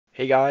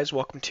Hey guys,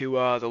 welcome to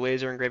the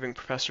Laser Engraving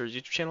Professor's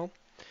YouTube channel.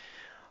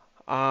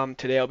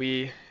 Today I'll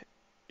be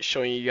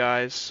showing you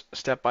guys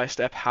step by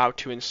step how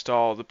to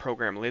install the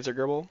program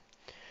LaserGRBL.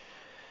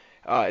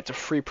 It's a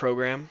free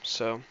program,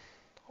 so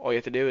all you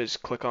have to do is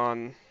click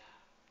on,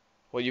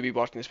 well, you'll be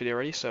watching this video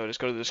already, so just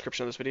go to the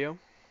description of this video.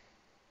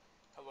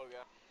 Hello,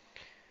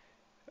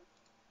 guys.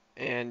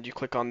 And you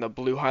click on the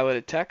blue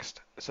highlighted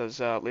text. It says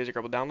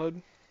LaserGRBL download.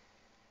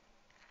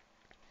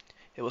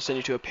 It will send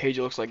you to a page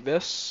that looks like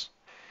this.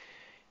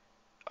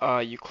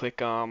 You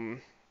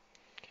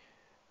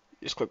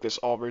just click this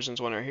all versions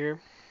one right here.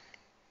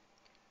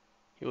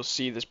 You will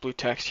see this blue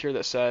text here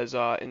that says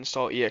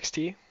install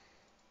ext.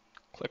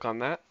 Click on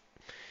that.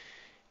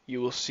 You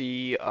will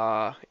see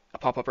a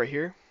pop-up right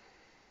here.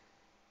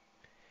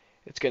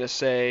 It's going to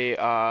say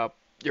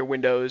your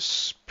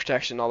Windows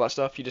protection, all that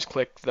stuff. You just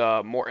click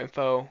the more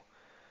info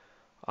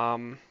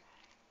button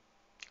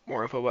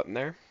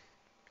there.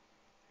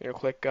 You're going to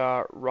click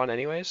run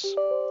anyways.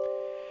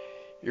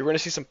 You're going to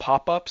see some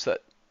pop-ups that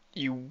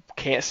you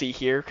can't see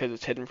here because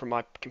it's hidden from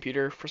my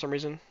computer for some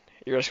reason.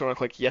 You're just going to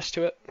click yes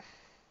to it.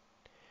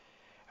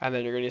 And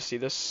then you're going to see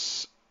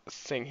this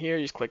thing here.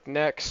 You just click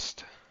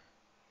next,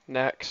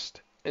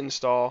 next,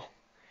 install,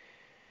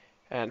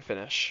 and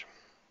finish.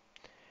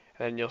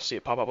 And you'll see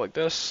it pop up like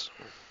this.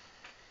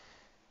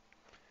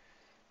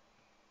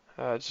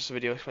 It's just a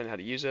video explaining how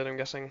to use it, I'm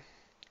guessing.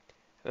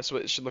 That's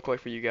what it should look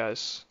like for you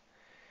guys.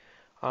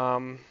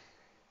 Yeah,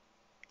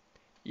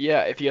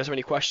 if you guys have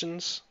any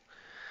questions,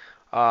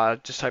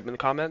 just type them in the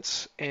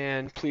comments.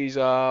 And please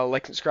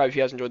like and subscribe if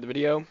you guys enjoyed the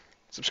video.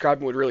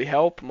 Subscribing would really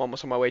help. I'm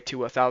almost on my way to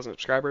 1,000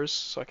 subscribers,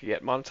 so I could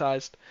get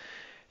monetized.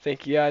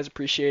 Thank you guys,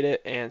 appreciate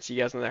it, and see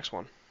you guys in the next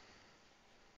one.